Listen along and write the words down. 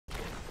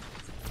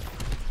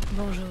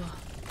Bonjour.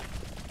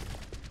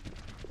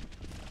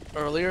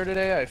 Earlier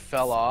today, I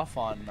fell off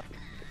on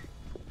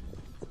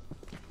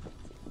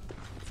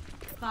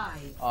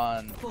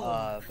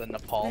the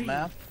Nepal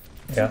map.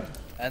 Yeah.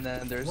 And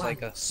then there's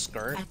like a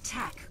skirt.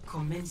 Attack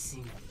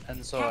commencing.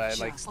 And so I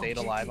like stayed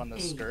alive on the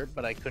skirt,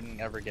 but I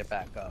couldn't ever get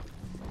back up.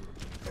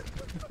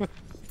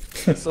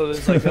 So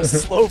there's like a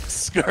sloped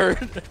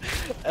skirt,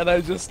 and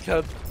I just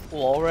kept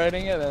wall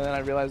riding it, and then I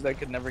realized I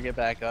could never get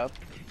back up.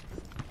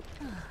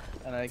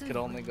 And I could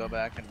only go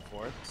back and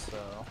forth,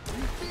 so...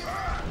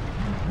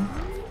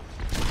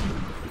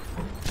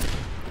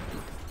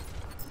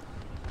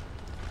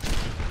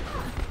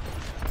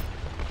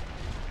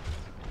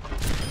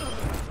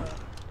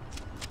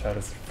 That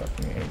is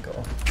fucking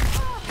ankle.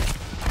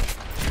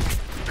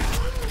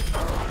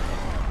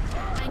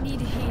 I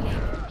need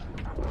healing.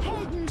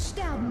 Helden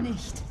sterben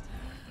nicht.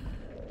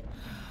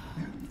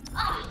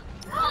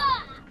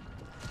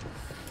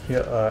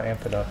 Yeah,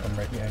 amp it up. I'm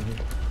right behind you.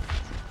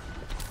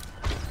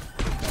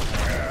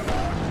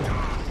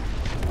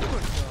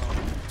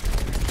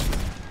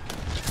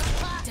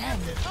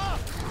 Damn it.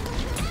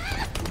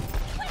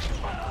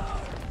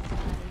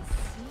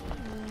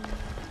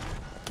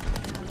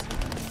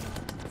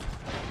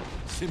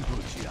 Simple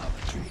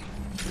geometry.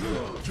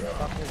 What the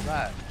fuck is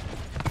that?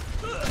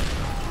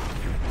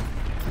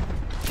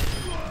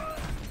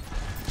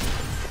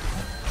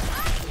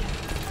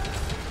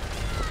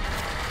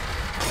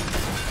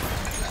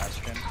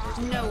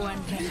 No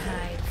one can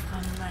hide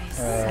from my I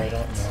sight.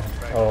 don't know.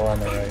 Oh, on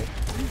the right.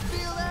 You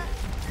feel that?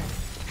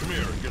 Come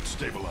here and get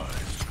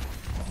stabilized.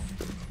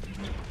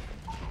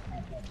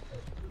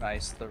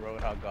 Nice, the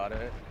Roadhog got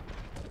it.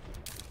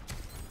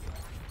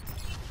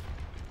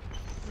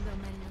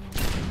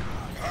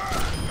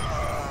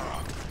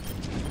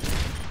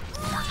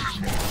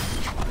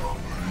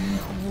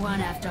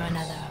 One after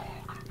another.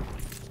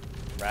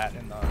 Rat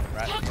in the hole,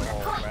 rat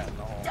in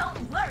the hole.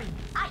 Don't worry,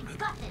 I've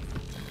got this.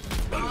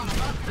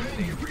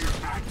 Thank you for your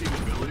acting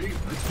ability.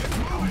 Let's get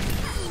going.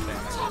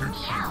 Check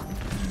me out.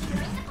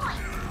 Here's the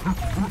point.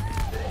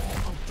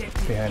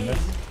 Objective Behind A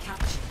us.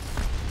 captured.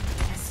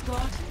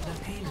 Escort the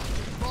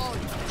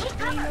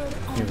payload.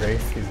 He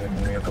raced. He's like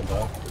me up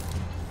above.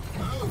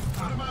 Oh,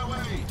 out of my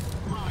way.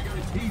 Come on, I got a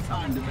tea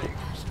time to make.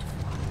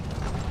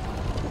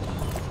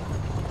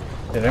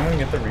 Did anyone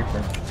get the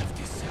Reaper?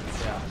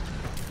 Yeah.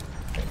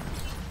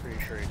 Pretty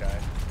sure he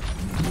died.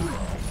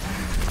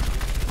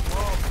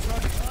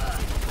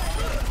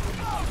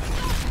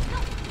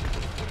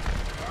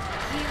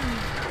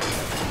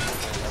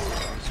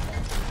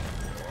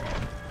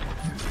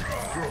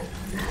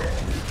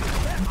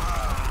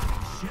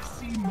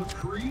 Jesse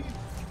McCree?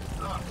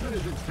 That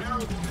is a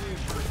terrible name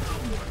for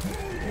someone.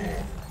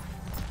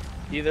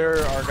 Either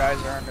our guys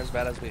aren't as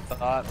bad as we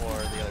thought, or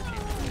the other team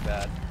is really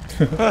bad.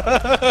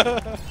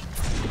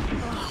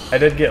 I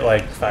did get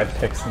like 5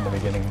 picks in the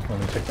beginning when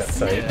we took that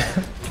site.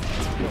 Yeah.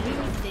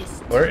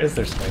 Where is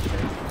their sniper?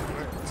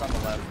 It's on the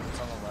left. It's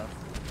on the left.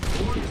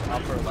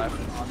 Upper left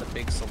on the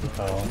big saloon.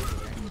 Oh.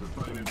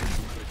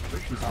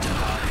 It's on the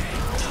top.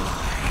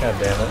 God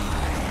damn it.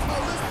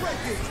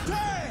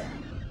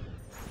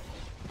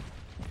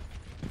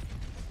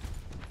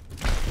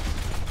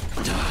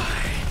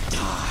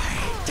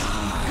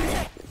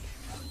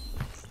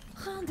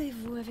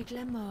 Rendez-vous avec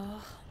la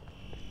mort.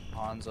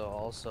 Hanzo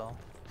also.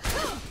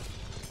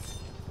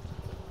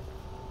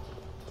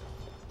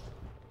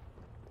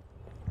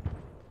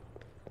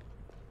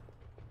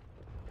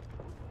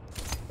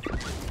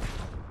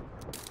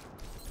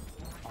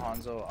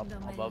 Hanzo up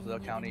above the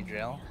county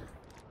jail.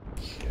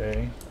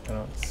 Okay, I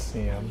don't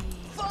see him.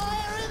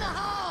 Fire in the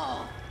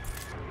hole!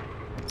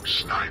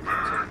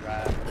 Sniper!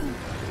 Rat.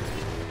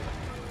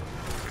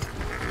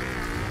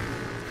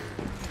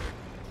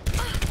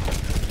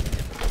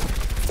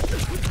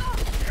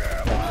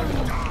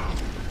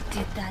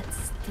 Did that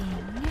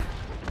sting?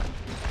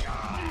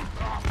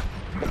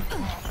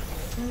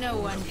 No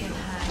one can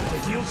hide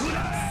from my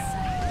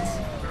sight.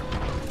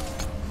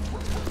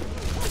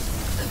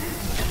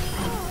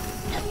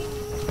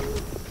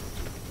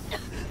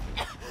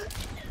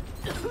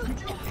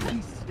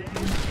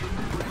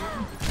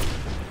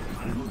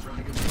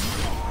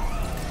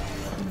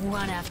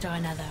 One after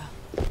another.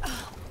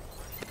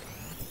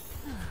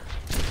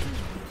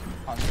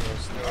 Hanzo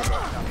still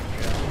above county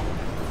jail.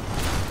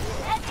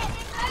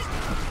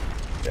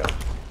 Yeah.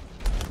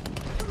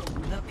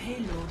 The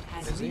payload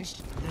has Is he? reached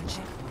the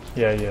checkpoint.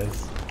 Yeah, he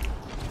is.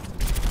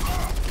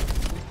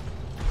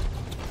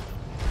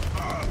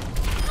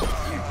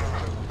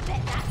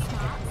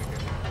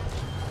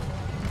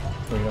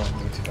 We don't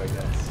need to, I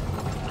guess.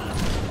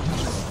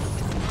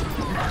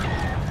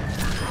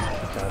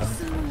 Got him.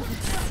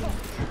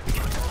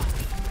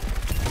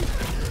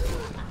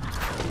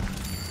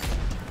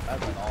 I've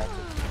been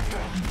altered.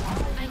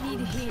 I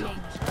need healing.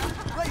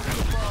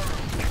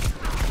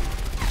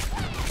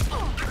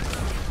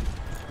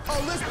 Oh,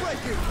 let's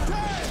break it!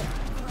 Damn!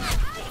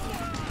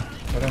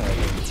 What am I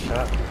doing?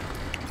 Shot.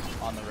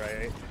 On the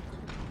right.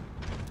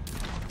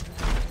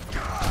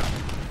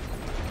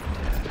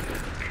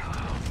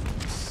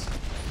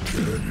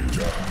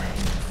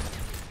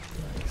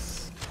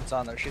 It's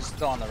on there. She's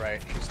still on the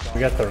right. She's still.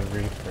 We on got the the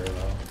Reaper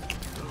though.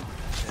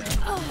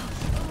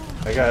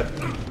 I got.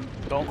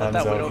 Don't let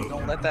that Hanzo. widow.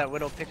 Don't let that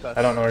widow pick us.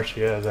 I don't know where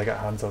she is. I got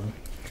Hanzo.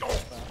 She's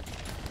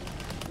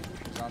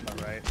on the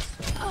right.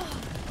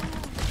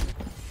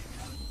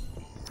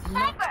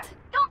 Sniper,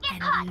 don't get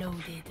caught.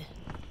 Loaded.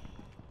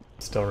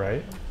 Still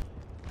right?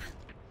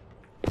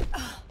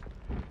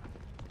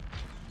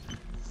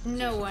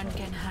 No one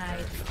can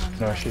hide from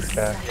No, my she's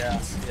back. Yeah.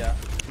 Yeah.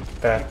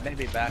 Back.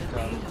 Maybe back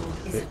up.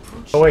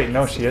 Oh wait,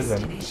 no, she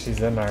isn't.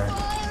 She's in our.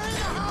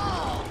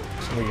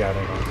 We got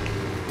her. Now.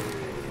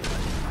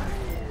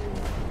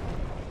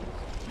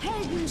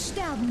 Helden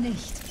sterben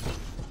nicht.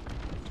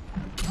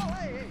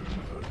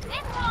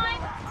 This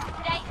time,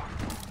 stay.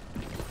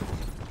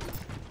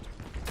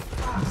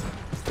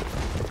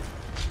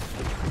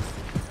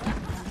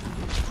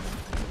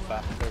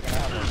 But they're gonna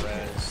have a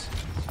res.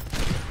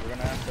 We're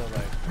gonna have to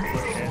like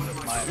push in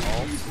with my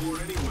ult.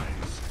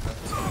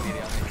 That's gonna be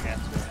the only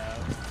chance we have.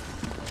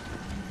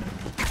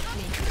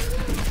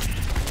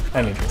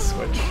 I need to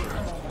switch.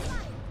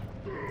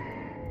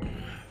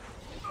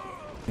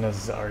 No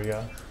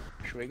Zarya.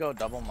 Should we go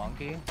double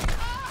monkey?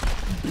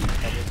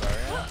 Double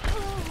Zarya?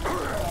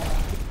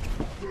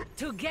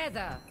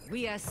 Together,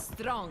 we are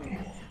strong.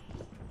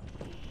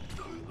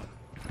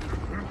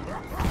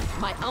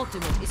 My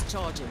ultimate is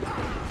charging. Bring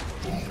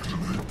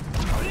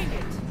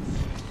it.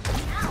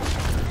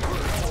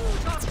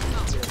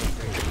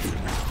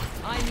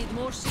 I need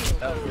more shield.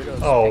 Oh,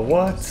 Widow's Oh, taking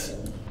what? us.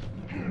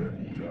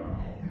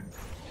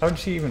 How did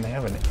she even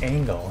have an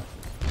angle?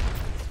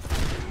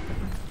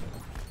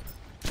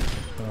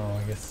 Oh,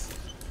 I guess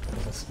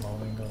there's a small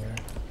angle there.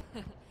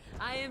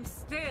 I am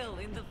still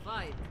in the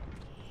fight.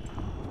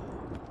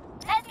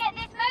 Let's get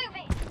this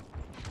moving.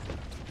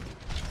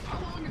 How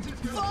long is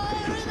it gonna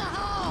Fire in the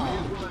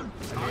hole!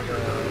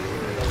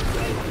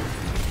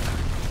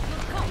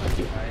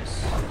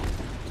 Nice.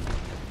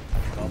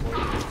 Double.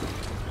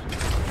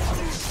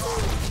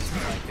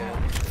 Like it.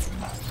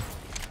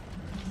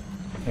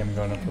 Okay, I'm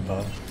going up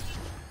above.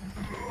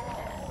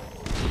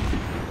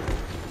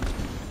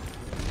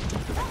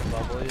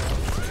 Bubble you.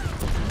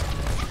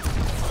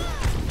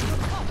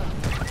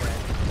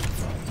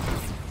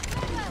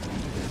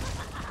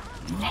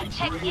 Let's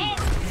check in.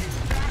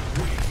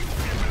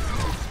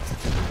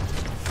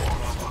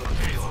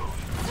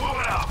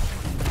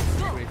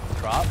 Should we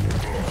drop?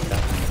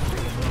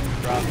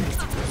 Drop.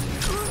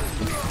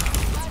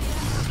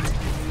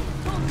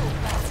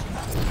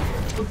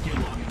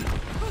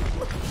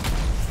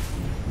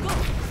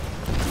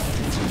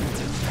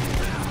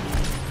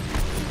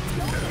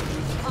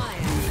 I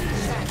am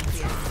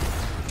champion.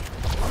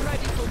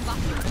 Ready for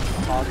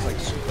battle. Hog's like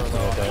super low.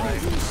 Oh, dead.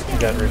 Right? He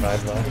got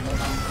revived though.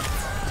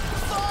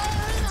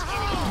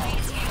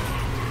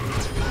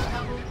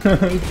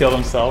 He killed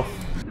himself.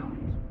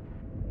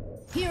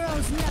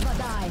 Heroes never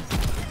die.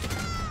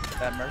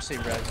 That Mercy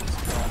res is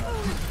killing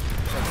us.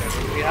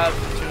 Okay, we have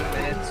 2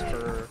 minutes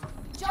to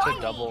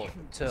double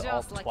to Just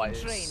ult like in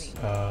twice. training.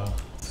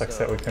 Sucks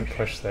that we couldn't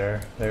push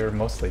there. They were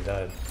mostly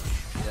dead.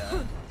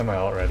 Yeah. Am I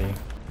already?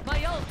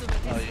 My ultimate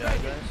Oh is yeah,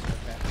 ready. guys.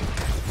 Okay.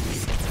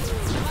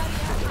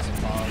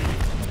 Fog.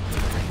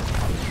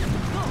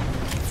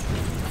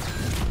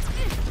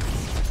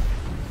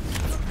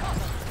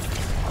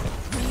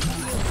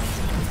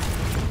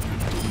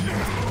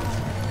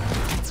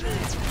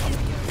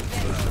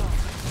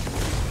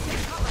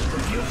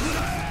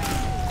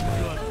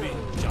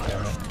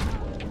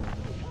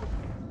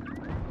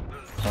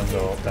 Hanzo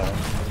ult down.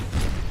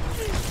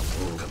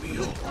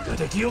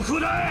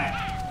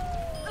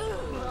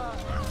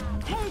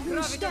 Helden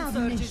Graviton sterben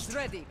surge nicht. is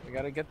ready. We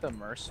gotta get the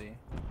Mercy.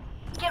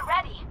 Get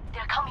ready.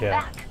 They're coming Yeah.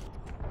 back.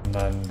 And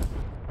then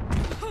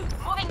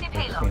Moving the Queen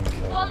payload.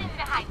 kill. Fall in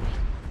behind me.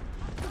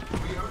 we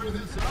hurry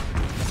this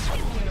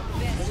up?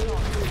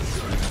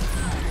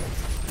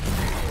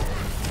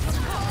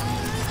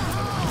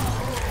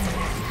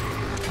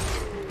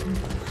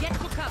 Get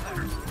to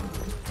cover.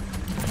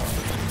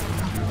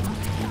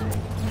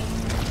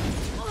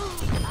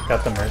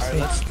 got the Alright,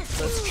 Mercy.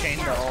 let's chain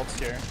the ults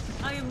here.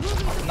 I am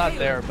moving. I'm not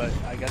there, but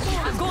I guess you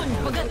can. Огонь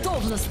по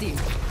готовности.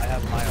 I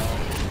have my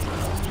ult.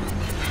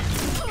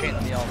 Chain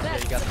the ult. Yeah,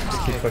 you got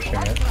the Keep pushing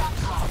it.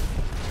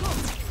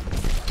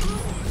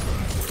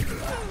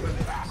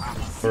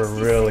 We're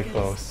really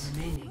close.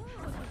 Remaining.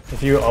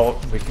 If you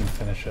ult, we can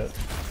finish it.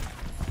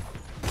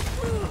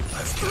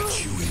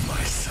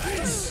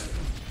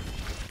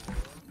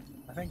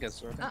 I think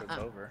it's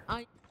over.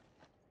 I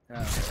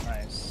Yeah,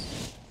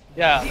 nice.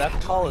 Yeah,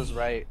 that call is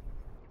right.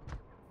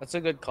 That's a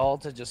good call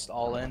to just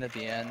all in at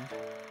the end.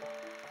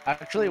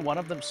 Actually, one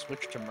of them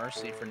switched to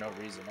Mercy for no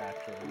reason,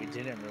 actually. We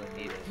didn't really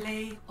need it.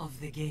 Play of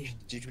the game.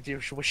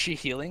 Was she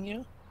healing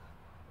you?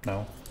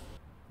 No.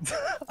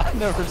 I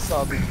never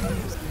saw the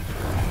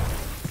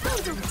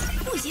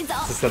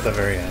Just at the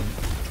very end.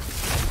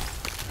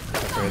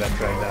 Right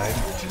after I died.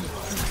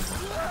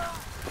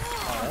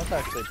 Oh, that's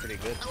actually pretty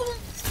good.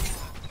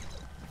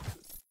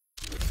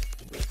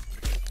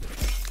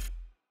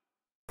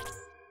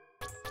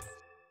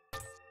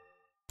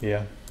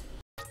 Yeah.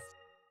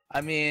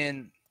 I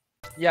mean,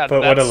 Yeah,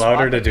 But what that's allowed her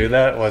smart to of do you.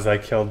 that was I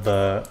killed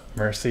the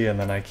Mercy and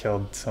then I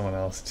killed someone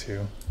else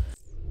too.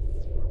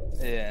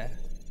 Yeah.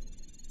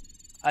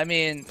 I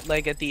mean,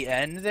 like at the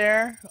end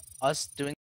there, us doing